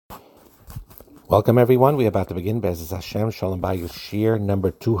Welcome, everyone. We're about to begin Be'ezus Hashem Shalom Bayis Shir number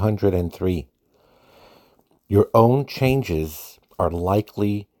 203. Your own changes are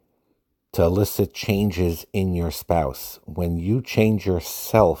likely to elicit changes in your spouse. When you change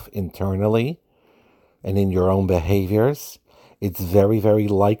yourself internally and in your own behaviors, it's very, very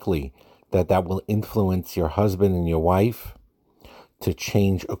likely that will influence your husband and your wife to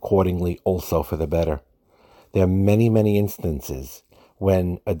change accordingly also for the better. There are many, many instances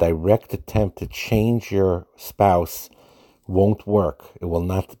when a direct attempt to change your spouse won't work. It will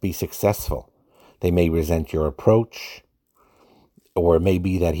not be successful. They may resent your approach, or it may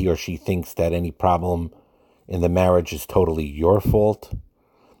be that he or she thinks that any problem in the marriage is totally your fault.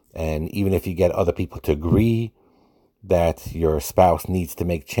 And even if you get other people to agree that your spouse needs to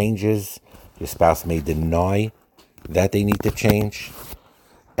make changes, your spouse may deny that they need to change.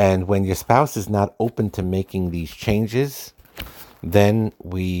 And when your spouse is not open to making these changes, then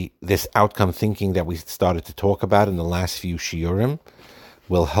this outcome thinking that we started to talk about in the last few shiurim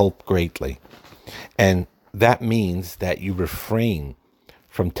will help greatly. And that means that you refrain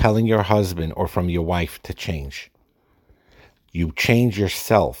from telling your husband or from your wife to change. You change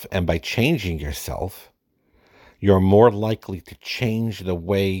yourself, and by changing yourself, you're more likely to change the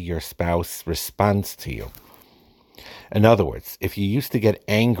way your spouse responds to you. In other words, if you used to get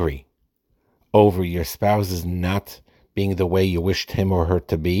angry over your spouse's not being the way you wished him or her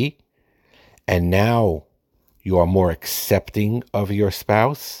to be, and now you are more accepting of your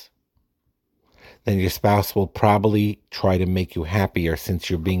spouse, then your spouse will probably try to make you happier since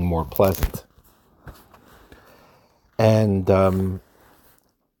you're being more pleasant. And the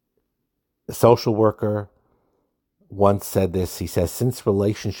social worker once said this. He says, since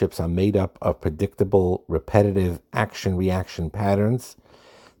relationships are made up of predictable, repetitive action-reaction patterns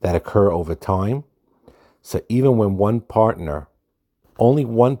that occur over time, so even when only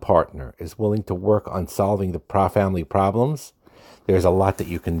one partner is willing to work on solving the family problems, there's a lot that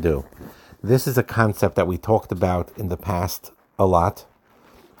you can do. This is a concept that we talked about in the past a lot,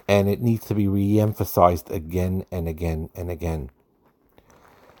 and it needs to be re-emphasized again and again and again.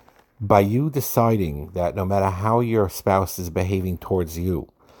 By you deciding that no matter how your spouse is behaving towards you,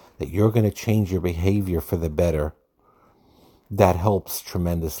 that you're going to change your behavior for the better, that helps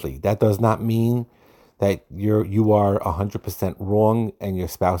tremendously. That does not mean that you are 100% wrong and your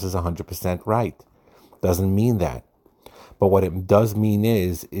spouse is 100% right. Doesn't mean that. But what it does mean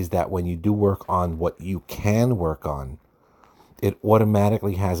is that when you do work on what you can work on, it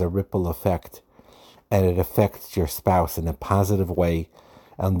automatically has a ripple effect, and it affects your spouse in a positive way,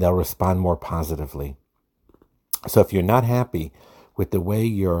 and they'll respond more positively. So if you're not happy with the way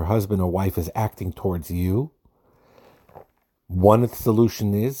your husband or wife is acting towards you, one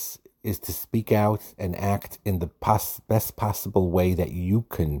solution is to speak out and act in the best possible way that you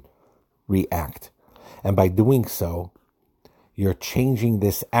can react. And by doing so, you're changing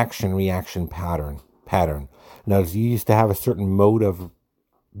this action-reaction pattern. Now, you used to have a certain mode of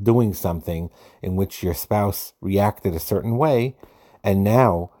doing something in which your spouse reacted a certain way, and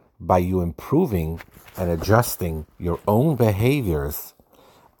now, by you improving and adjusting your own behaviors,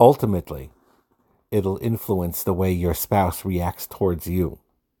 ultimately, it'll influence the way your spouse reacts towards you.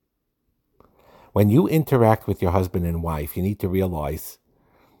 When you interact with your husband and wife, you need to realize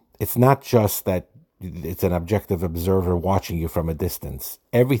it's not just that it's an objective observer watching you from a distance.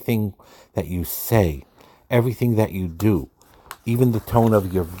 Everything that you say, everything that you do, even the tone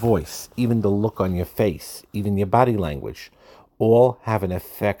of your voice, even the look on your face, even your body language, all have an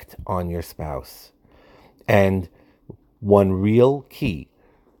effect on your spouse. And one real key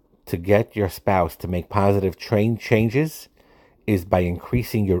to get your spouse to make positive changes is by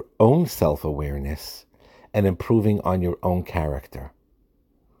increasing your own self-awareness and improving on your own character.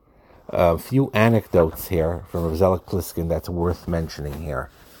 A few anecdotes here from Rav Zelig Pliskin that's worth mentioning here.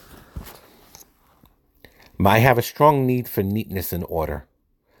 I have a strong need for neatness and order.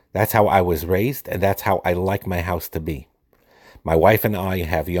 That's how I was raised, and that's how I like my house to be. My wife and I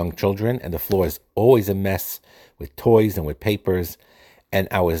have young children, and the floor is always a mess with toys and with papers, and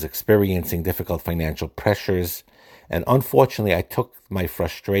I was experiencing difficult financial pressures. And unfortunately, I took my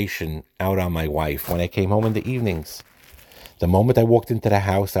frustration out on my wife when I came home in the evenings. The moment I walked into the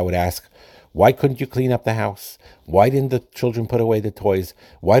house, I would ask, why couldn't you clean up the house? Why didn't the children put away the toys?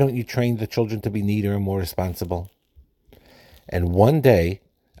 Why don't you train the children to be neater and more responsible? And one day,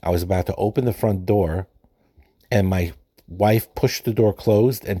 I was about to open the front door, and my wife pushed the door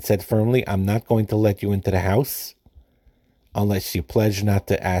closed and said firmly, I'm not going to let you into the house unless you pledge not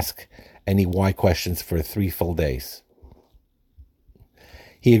to ask any why questions for 3 full days.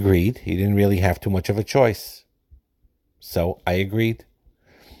 He agreed. He didn't really have too much of a choice. So I agreed.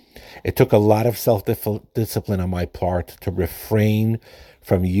 It took a lot of self-discipline on my part to refrain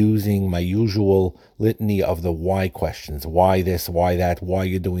from using my usual litany of the why questions. Why this, why that, why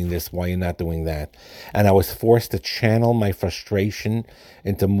you're doing this, why you're not doing that. And I was forced to channel my frustration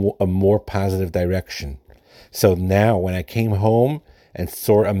into a more positive direction. So now when I came home and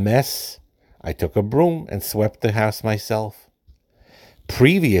saw a mess, I took a broom and swept the house myself.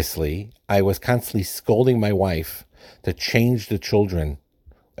 Previously, I was constantly scolding my wife to change the children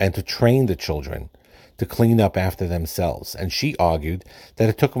and to train the children to clean up after themselves. And she argued that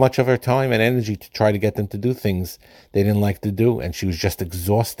it took much of her time and energy to try to get them to do things they didn't like to do, and she was just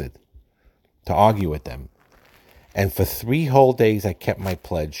exhausted to argue with them. And for 3 whole days, I kept my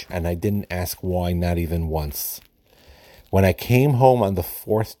pledge, and I didn't ask why, not even once. When I came home on the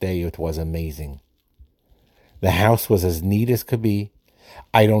 4th day, it was amazing. The house was as neat as could be.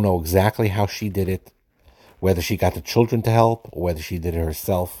 I don't know exactly how she did it, whether she got the children to help or whether she did it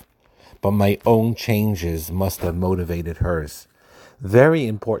herself, but my own changes must have motivated hers. Very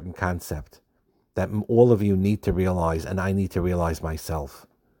important concept that all of you need to realize, and I need to realize myself.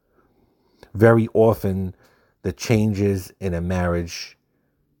 Very often, the changes in a marriage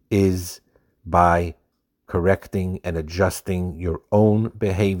is by correcting and adjusting your own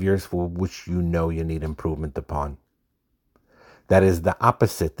behaviors for which you know you need improvement upon. That is the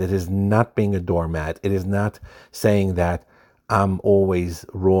opposite. It is not being a doormat. It is not saying that I'm always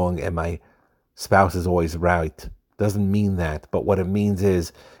wrong and my spouse is always right. Doesn't mean that. But what it means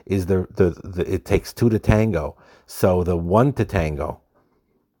is it takes 2 to tango. So the 1 to tango,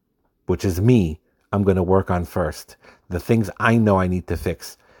 which is me, I'm going to work on first. The things I know I need to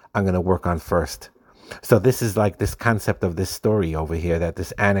fix, I'm going to work on first. So this is like this concept of this story over here, that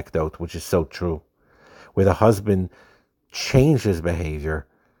this anecdote, which is so true, where the husband changed his behavior,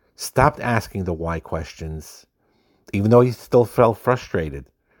 stopped asking the why questions, even though he still felt frustrated,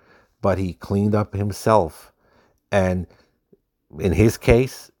 but he cleaned up himself. And in his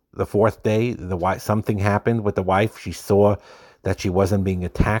case, the 4th day, something happened with the wife. She saw that she wasn't being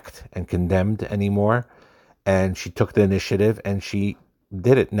attacked and condemned anymore, and she took the initiative and she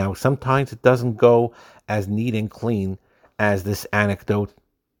did it. Now, sometimes it doesn't go as neat and clean as this anecdote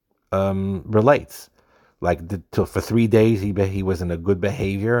relates. Like for 3 days, he was in a good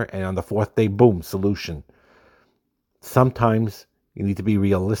behavior, and on the 4th day, boom, solution. Sometimes you need to be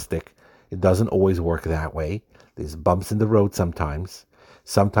realistic. It doesn't always work that way. There's bumps in the road sometimes.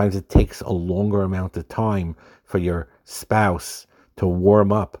 Sometimes it takes a longer amount of time for your spouse to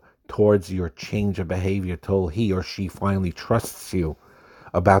warm up towards your change of behavior till he or she finally trusts you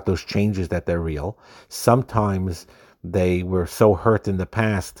about those changes, that they're real. Sometimes they were so hurt in the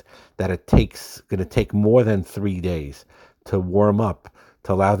past that it's going to take more than 3 days to warm up,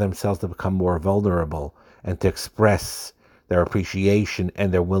 to allow themselves to become more vulnerable and to express their appreciation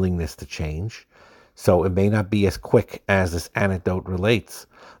and their willingness to change. So it may not be as quick as this anecdote relates,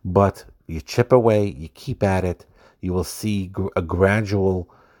 but you chip away, you keep at it, you will see a gradual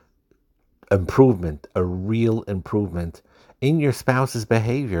improvement, a real improvement in your spouse's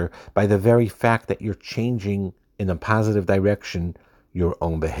behavior by the very fact that you're changing in a positive direction your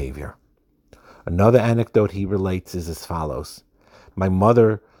own behavior. Another anecdote he relates is as follows. My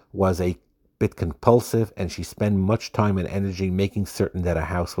mother was a bit compulsive, and she spent much time and energy making certain that our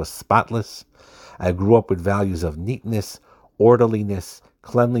house was spotless. I grew up with values of neatness, orderliness,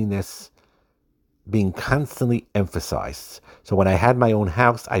 cleanliness being constantly emphasized. So when I had my own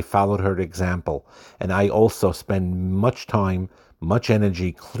house, I followed her example, and I also spent much time, much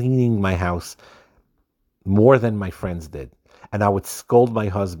energy cleaning my house, more than my friends did. And I would scold my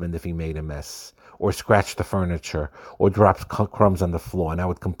husband if he made a mess, or scratched the furniture, or dropped crumbs on the floor, and I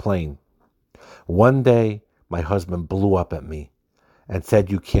would complain. One day, my husband blew up at me and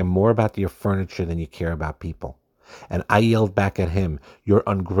said, "You care more about your furniture than you care about people." And I yelled back at him, "You're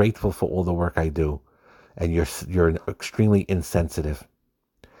ungrateful for all the work I do, and you're extremely insensitive."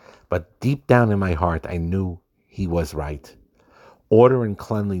 But deep down in my heart, I knew he was right. Order and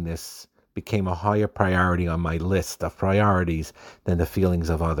cleanliness became a higher priority on my list of priorities than the feelings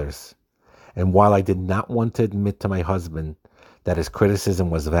of others. And while I did not want to admit to my husband that his criticism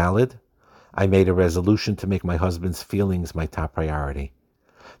was valid, I made a resolution to make my husband's feelings my top priority.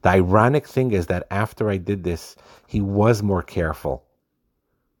 The ironic thing is that after I did this, he was more careful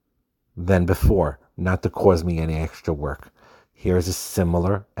than before not to cause me any extra work. Here's a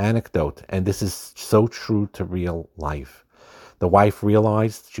similar anecdote, and this is so true to real life. The wife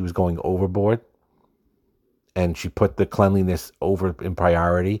realized she was going overboard, and she put the cleanliness over in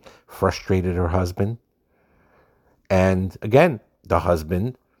priority, frustrated her husband. And again, the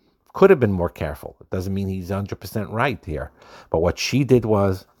husband could have been more careful. It doesn't mean he's 100% right here. But what she did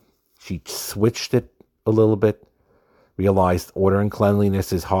was She switched it a little bit, realized order and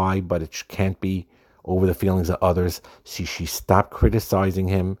cleanliness is high, but it can't be over the feelings of others. She stopped criticizing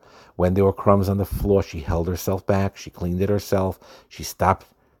him. When there were crumbs on the floor, she held herself back. She cleaned it herself. She stopped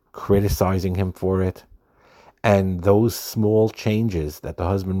criticizing him for it. And those small changes that the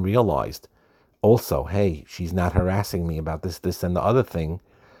husband realized, also, hey, she's not harassing me about this, and the other thing,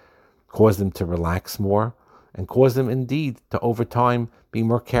 caused him to relax more and caused him indeed to, over time, be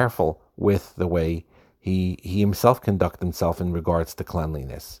more careful with the way he himself conduct himself in regards to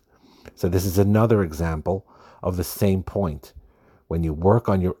cleanliness. So this is another example of the same point. When you work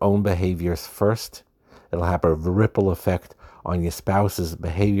on your own behaviors first, it'll have a ripple effect on your spouse's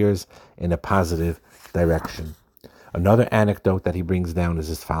behaviors in a positive direction. Another anecdote that he brings down is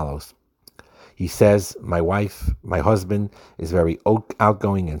as follows. He says, my husband is very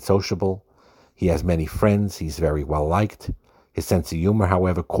outgoing and sociable. He has many friends. He's very well liked. His sense of humor,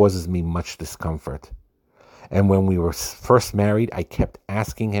 however, causes me much discomfort. And when we were first married, I kept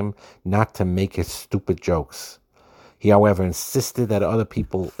asking him not to make his stupid jokes. He, however, insisted that other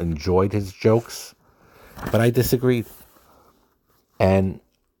people enjoyed his jokes, but I disagreed. And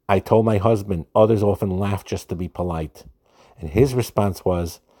I told my husband, others often laugh just to be polite. And his response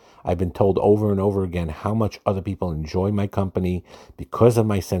was, I've been told over and over again how much other people enjoy my company because of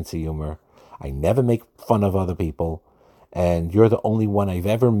my sense of humor. I never make fun of other people, and you're the only one I've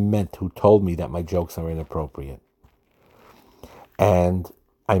ever met who told me that my jokes are inappropriate. And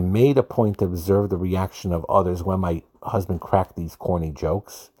I made a point to observe the reaction of others when my husband cracked these corny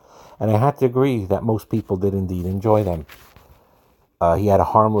jokes, and I had to agree that most people did indeed enjoy them. He had a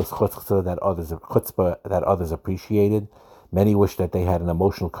harmless chutzpah that others appreciated. Many wished that they had an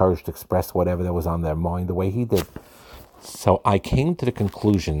emotional courage to express whatever that was on their mind the way he did. So I came to the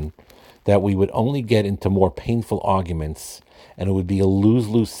conclusion that we would only get into more painful arguments, and it would be a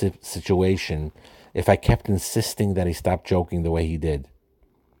lose-lose situation if I kept insisting that he stop joking the way he did.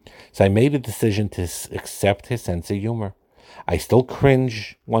 So I made a decision to accept his sense of humor. I still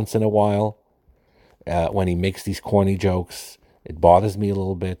cringe once in a while when he makes these corny jokes. It bothers me a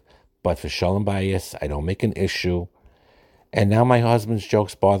little bit, but for Shalom Bayis, I don't make an issue. And now my husband's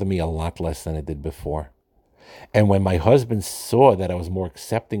jokes bother me a lot less than it did before. And when my husband saw that I was more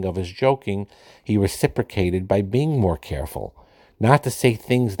accepting of his joking, he reciprocated by being more careful, not to say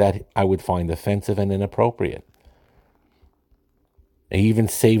things that I would find offensive and inappropriate. He even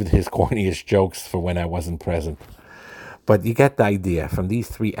saved his corniest jokes for when I wasn't present. But you get the idea. From these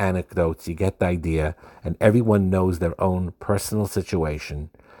three anecdotes, you get the idea, and everyone knows their own personal situation,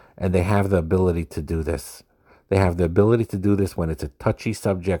 and they have the ability to do this. They have the ability to do this when it's a touchy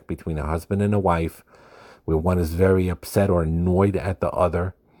subject between a husband and a wife, where one is very upset or annoyed at the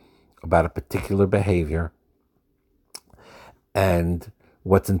other about a particular behavior. And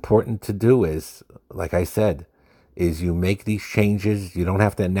what's important to do is, like I said, is you make these changes. You don't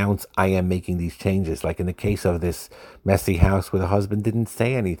have to announce, I am making these changes. Like in the case of this messy house where the husband didn't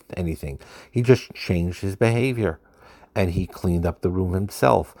say anything. He just changed his behavior. And he cleaned up the room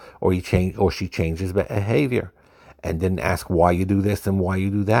himself. Or she changed his behavior. And didn't ask why you do this and why you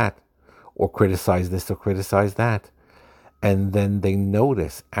do that. Or criticize this or criticize that. And then they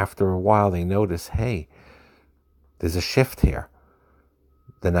notice, after a while, hey, there's a shift here.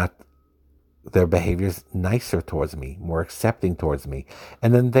 Their behavior's nicer towards me, more accepting towards me.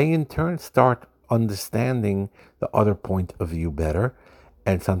 And then they in turn start understanding the other point of view better.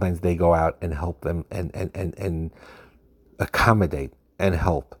 And sometimes they go out and help them and accommodate and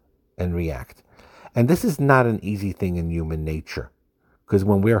help and react. And this is not an easy thing in human nature. Because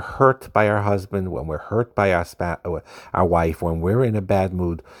when we're hurt by our husband, when we're hurt by our wife, when we're in a bad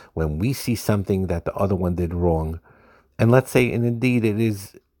mood, when we see something that the other one did wrong, and let's say, and indeed it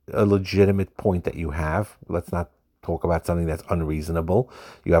is a legitimate point that you have. Let's not talk about something that's unreasonable.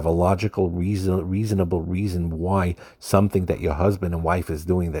 You have a logical, reasonable reason why something that your husband and wife is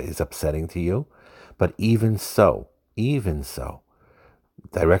doing that is upsetting to you. But even so,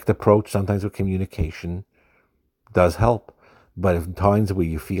 direct approach, sometimes with communication, does help. But in times where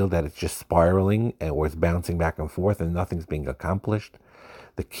you feel that it's just spiraling or it's bouncing back and forth and nothing's being accomplished,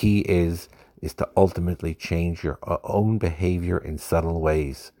 the key is to ultimately change your own behavior in subtle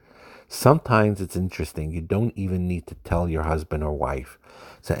ways. Sometimes it's interesting. You don't even need to tell your husband or wife.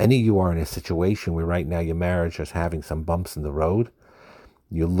 So any of you are in a situation where right now your marriage is having some bumps in the road.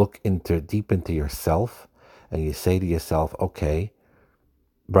 You look deep into yourself and you say to yourself, okay,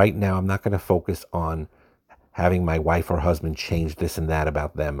 right now I'm not going to focus on having my wife or husband change this and that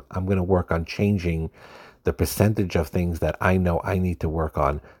about them. I'm going to work on changing the percentage of things that I know I need to work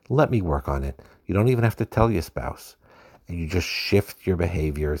on. Let me work on it. You don't even have to tell your spouse. and you just shift your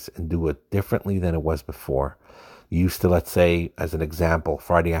behaviors and do it differently than it was before. You used to, let's say, as an example,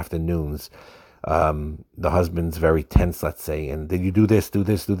 Friday afternoons, the husband's very tense, let's say, and did you do this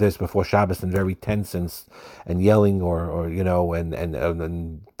before Shabbos, and very tense and yelling or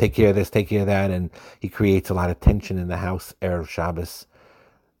and take care of this, take care of that, and he creates a lot of tension in the house erev Shabbos,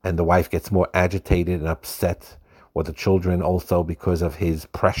 and the wife gets more agitated and upset, or the children also, because of his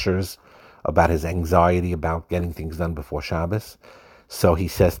pressures, about his anxiety about getting things done before Shabbos. So he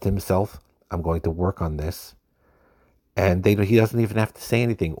says to himself, I'm going to work on this. And he doesn't even have to say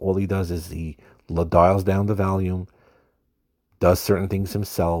anything. All he does is he dials down the volume, does certain things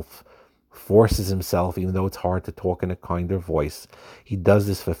himself, forces himself, even though it's hard to talk in a kinder voice. He does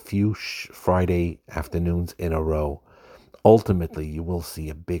this for a few Friday afternoons in a row. Ultimately, you will see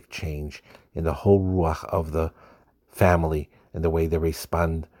a big change in the whole ruach of the family and the way they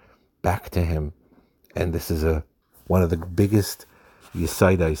respond back to him. And this is one of the biggest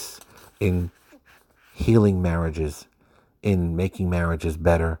yesaidos in healing marriages, in making marriages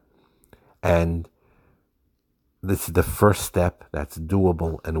better. And this is the first step that's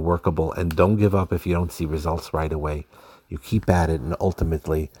doable and workable. And don't give up if you don't see results right away. You keep at it, and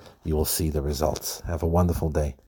ultimately you will see the results. Have a wonderful day.